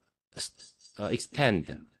 I'm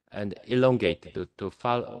extend and elongate to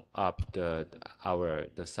follow up the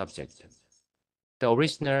subject. The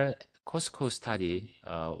original COSCO study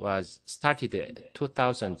was started in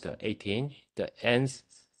 2018. The ends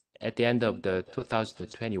at the end of the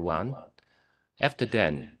 2021. After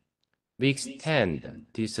then, we extend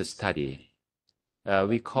this study.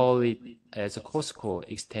 We call it as a COSCO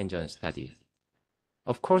extension study.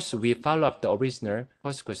 Of course, we follow up the original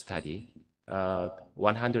COSCO study.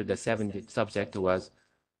 170 subjects was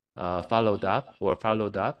followed up.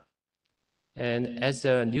 And as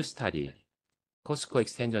a new study, COSCO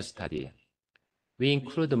extension study, we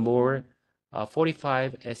include more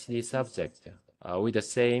 45 SED subjects with the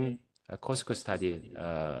same COSCO study,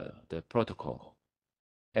 the protocol.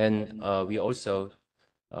 And we also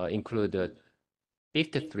include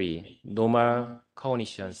 53 normal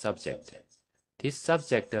cognition subjects. This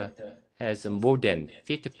subject has more than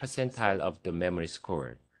 50 percentile of the memory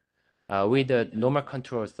score. With the normal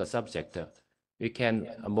control of the subject, we can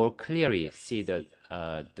more clearly see the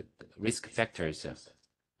risk factors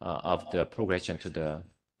of the progression to the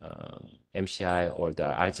MCI or the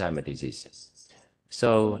Alzheimer's disease.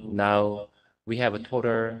 So now we have a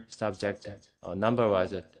total subject, number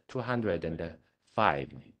was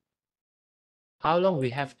 205. How long we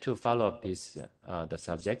have to follow up this the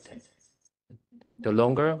subject? The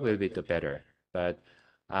longer will be the better, but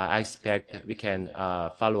I expect we can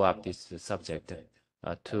follow up this subject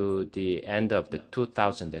to the end of the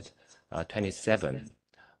 2027.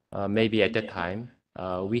 Maybe at that time,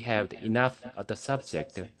 we have enough of the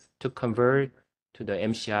subject to convert to the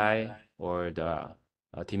MCI or the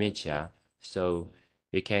dementia, so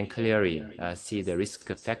we can clearly see the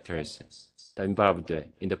risk factors involved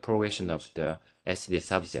in the progression of the SED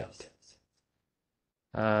subject.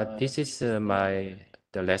 This is the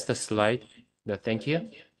last slide. Thank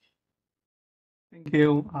you. Thank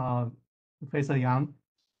you, Professor Yang.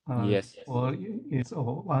 Yes. For its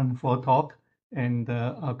wonderful talk, and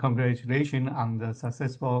congratulations on the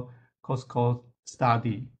successful COSCO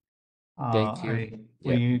study. Thank you.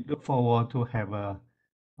 We look forward to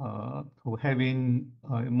having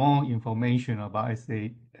more information about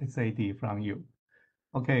SAD from you.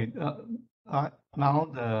 Okay, now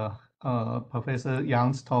the Professor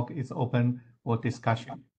Yang's talk is open for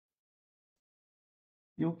discussion.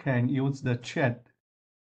 You can use the chat.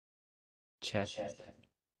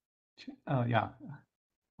 Yeah.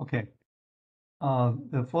 Okay.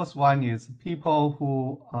 The first one is people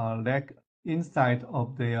who lack insight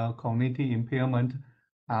of their cognitive impairment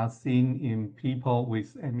are seen in people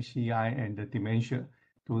with MCI and dementia.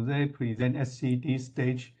 do they present SCD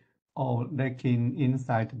stage or lacking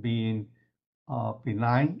insight being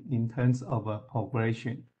benign in terms of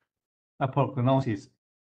progression, prognosis?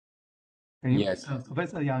 Yes.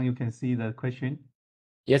 Professor Yang, you can see the question.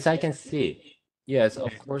 Yes, I can see. Yes,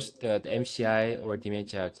 of course, the MCI or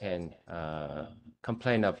dementia can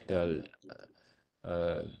complain of the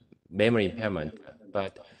memory impairment,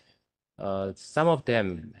 but some of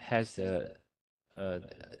them has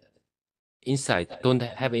insight, don't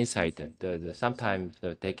have insight. Sometimes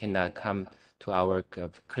they cannot come to our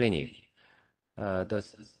clinic. But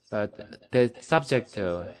the subject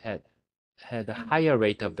had a higher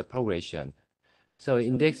rate of the progression. So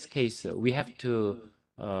in this case, we have to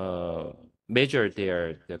measure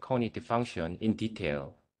the cognitive function in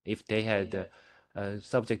detail. If they had a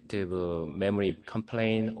subjective memory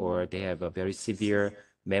complaint or they have a very severe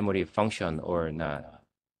memory function or not.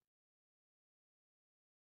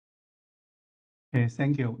 Okay,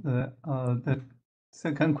 thank you. The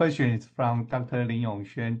second question is from Dr. Lin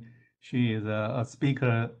Yongxuan. She is a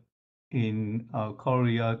speaker in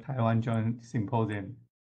Korea-Taiwan Joint Symposium.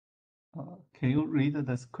 Can you read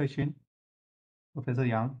this question, Professor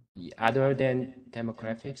Yang? Other than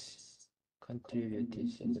demographics,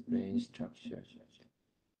 contributors in the brain structure.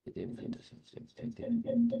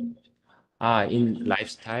 In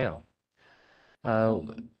lifestyle.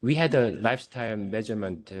 We had a lifestyle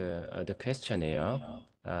measurement, the questionnaire,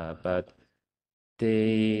 but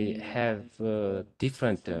they have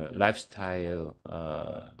different lifestyle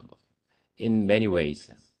in many ways.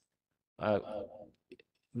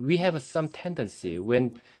 We have some tendency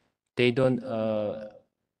when they don't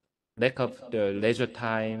lack of the leisure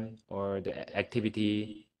time or the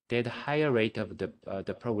activity, they had a higher rate of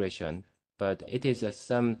the progression, but it is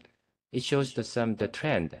it shows the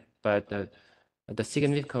trend, but the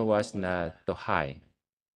significance was not so high.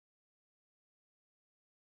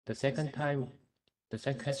 The second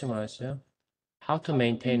question was how to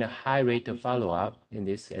maintain a high rate of follow-up in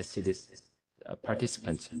this SCD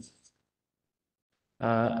participants.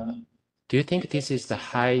 Do you think this is the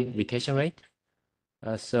high retention rate?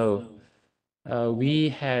 We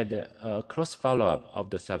had a close follow-up of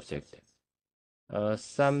the subject.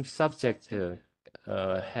 Some subject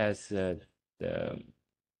has the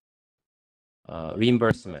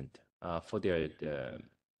reimbursement for the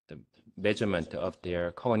measurement of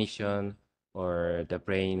their cognition or the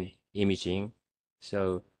brain imaging.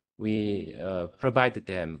 So we provided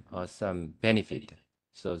them some benefit.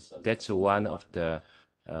 So that's one of the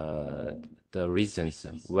reasons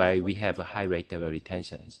why we have a high rate of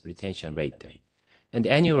retention rate. And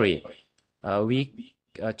annually, we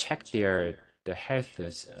check the health,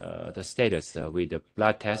 the status with the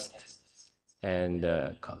blood test and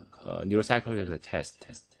neuropsychological test.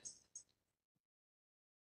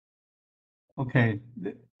 Okay,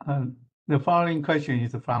 the following question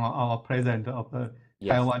is from our president of the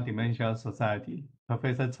Taiwan Dementia Society,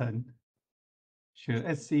 Professor Chen. Should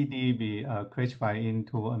SCD be classified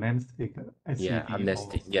into amnestic SCD? Yeah,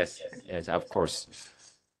 amnestic. Yes, of course.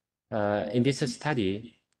 In this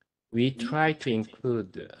study, we try to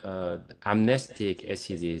include amnestic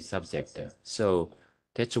SCD subject. So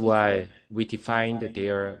that's why we defined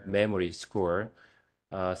their memory score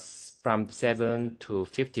from 7 to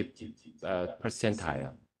 50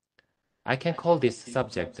 percentile. I can call this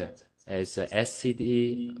subject as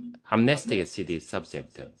SCD, amnestic SCD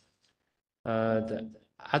subject. The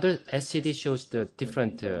other SCD shows the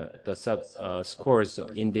different scores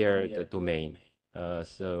in their domain.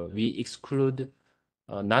 So we exclude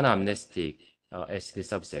non-amnestic SCD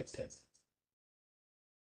subject.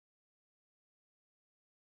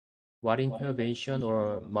 What intervention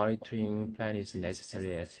or monitoring plan is necessary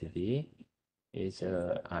SCD? Is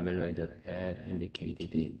amyloid PET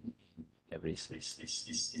indicated in every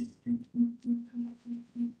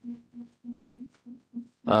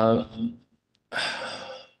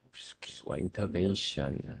what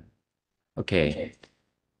intervention? Okay,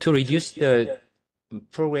 to reduce the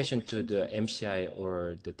progression to the MCI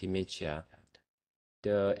or the dementia,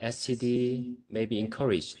 the SCD may be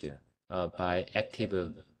encouraged by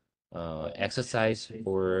active exercise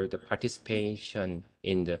or the participation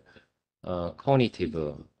in the cognitive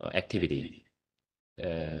activity.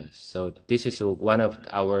 So this is one of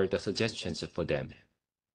the suggestions for them.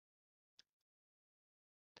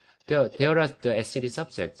 There are the SCD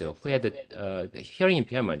subjects who had the hearing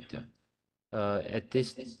impairment. At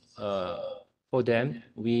this, for them,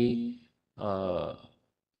 we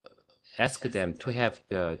ask them to have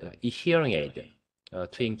the hearing aid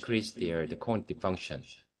to increase the cognitive function.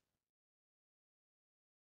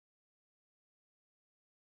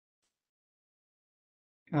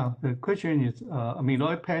 The question is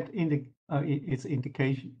amyloid PET is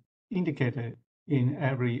indicated in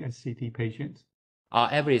every SCD patient.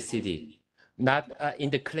 Every SCD, not in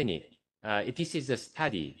the clinic. This is a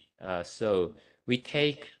study. So we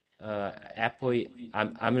take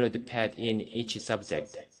amyloid PET in each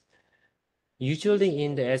subject. Usually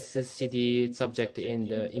in the SCD subject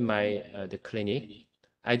in my the clinic,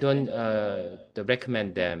 I don't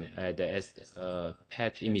recommend them the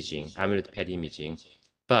PET imaging, amyloid PET imaging.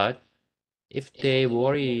 But if they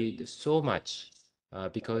worry so much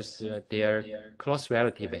because their close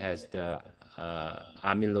relative has the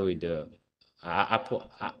amyloid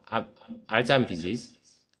Alzheimer's disease,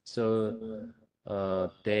 so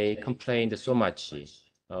they complained so much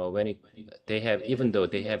when they have, even though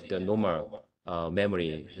they have the normal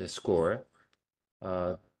memory score,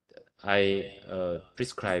 I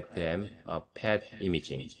prescribe them PET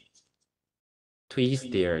imaging to ease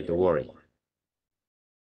the worry.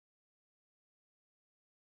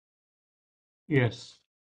 Yes.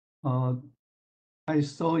 I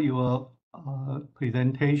saw your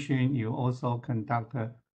presentation. You also conduct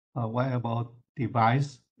a wearable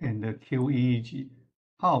device and the QEEG.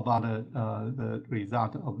 How about the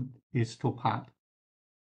result of these two parts?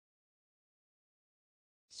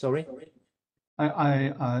 Sorry?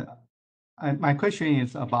 My question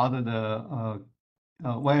is about the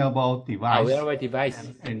wearable device, wearable device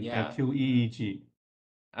and yeah. the QEEG.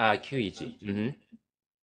 QEEG. Mm-hmm.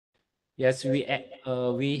 Yes, we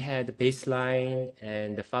had baseline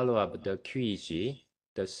and the follow-up the QEEG.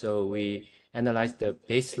 So we analyzed the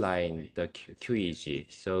baseline the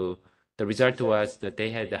QEEG. So the result was that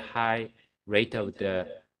they had a high rate of the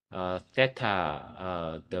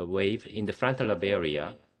theta the wave in the frontal lobe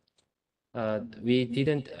area. We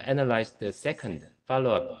didn't analyze the second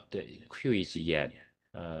follow-up the QEEG yet.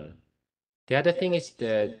 The other thing is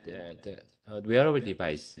the wearable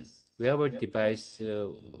device. Wearable device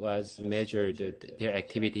was measured their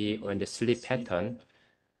activity on the sleep pattern.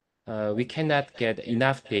 We cannot get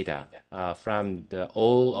enough data from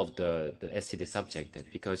all of the SCD subject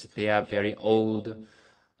because they are very old.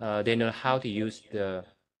 They know how to use the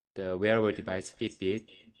wearable device Fitbit,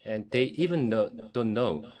 and they even don't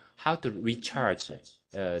know how to recharge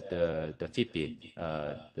the Fitbit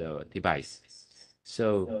the device.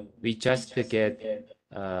 So we just get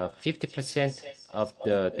 50% of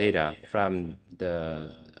the data from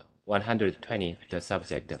the 120 the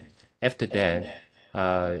subject. After that,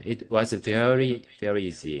 it was very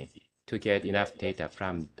easy to get enough data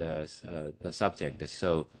from the subject.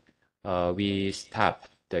 So we stopped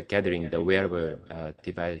gathering the wearable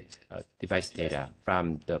device data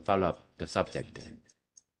from the follow-up the subject.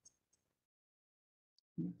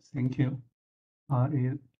 Thank you.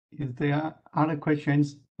 Is there other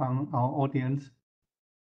questions from our audience?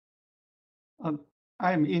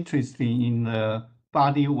 I'm interested in the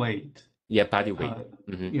body weight. Yeah, body weight.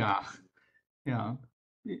 Yeah.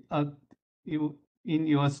 You in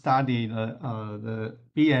your study the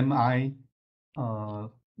BMI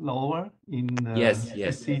lower in the yes.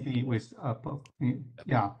 SCD with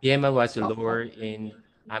BMI was lower in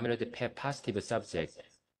amyloid PET positive subject.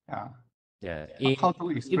 Yeah. How to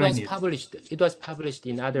explain it? It was published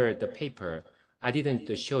in the paper. I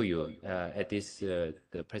didn't show you at this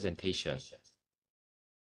the presentation.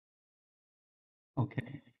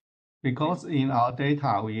 Okay, because in our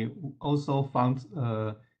data we also found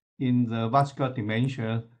in the vascular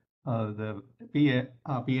dementia the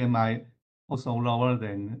BMI also lower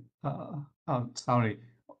than also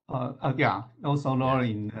lower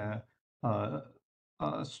in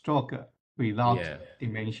stroke without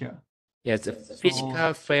dementia. Yes,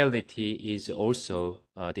 physical frailty is also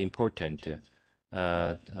important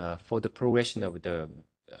for the progression of the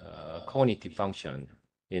cognitive function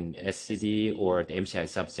in SCD or the MCI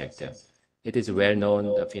subject. It is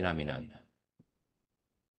well-known phenomenon.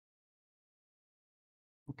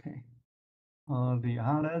 Okay. The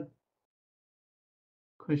other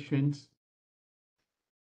questions.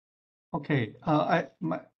 Okay.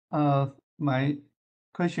 My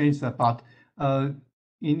question is about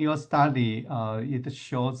in your study, it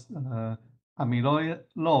shows amyloid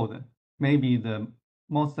load may be the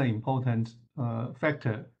most important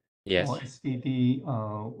factor for SCD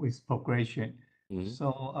with progression.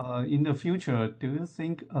 So in the future, do you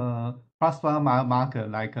think plasma biomarker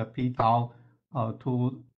like a p-tau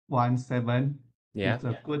 217 is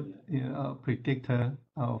a good predictor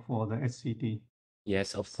for the SCD?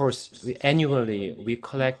 Yes, of course. Annually, we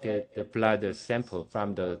collected the blood sample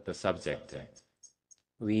from the subject.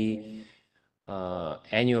 We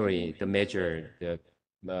annually measure the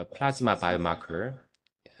plasma biomarker,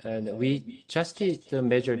 and we just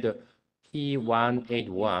measure the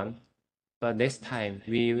P181, but next time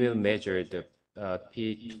we will measure the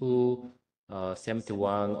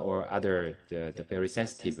P271 or other the very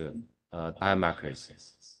sensitive biomarkers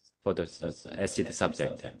for the acid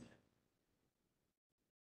subject.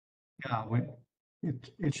 Yeah,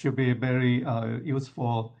 it should be a very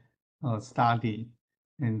useful study,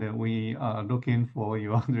 and we are looking for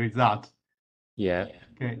your result. Yeah.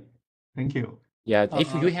 Okay, thank you. Yeah,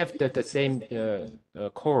 if you have the same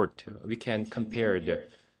cohort, we can compare the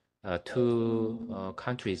two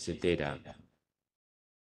countries' data.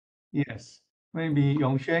 Yes, maybe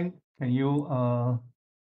Yongxuan, can you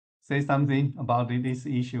say something about this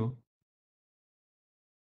issue?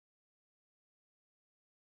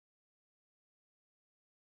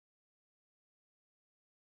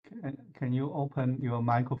 Can you open your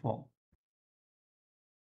microphone?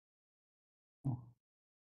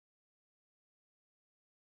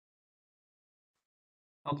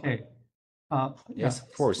 Okay. Yes, yeah.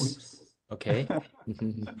 of course. Okay.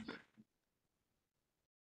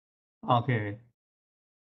 Okay.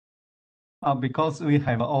 Because we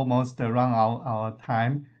have almost run out our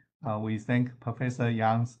time, we thank Professor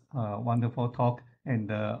Yang's wonderful talk and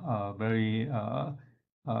very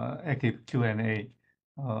active Q&A.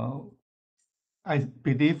 I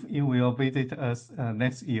believe you will visit us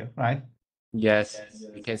next year, right? Yes,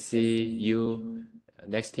 we can see you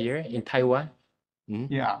next year in Taiwan.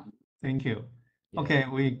 Yeah, thank you. Yeah. Okay,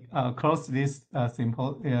 we close this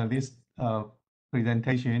this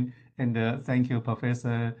presentation, and thank you,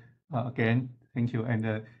 Professor, again. Thank you,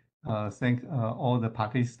 and thank all the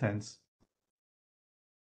participants.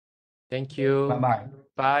 Thank you. Bye-bye.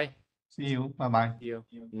 Bye. See you. Bye-bye. See you.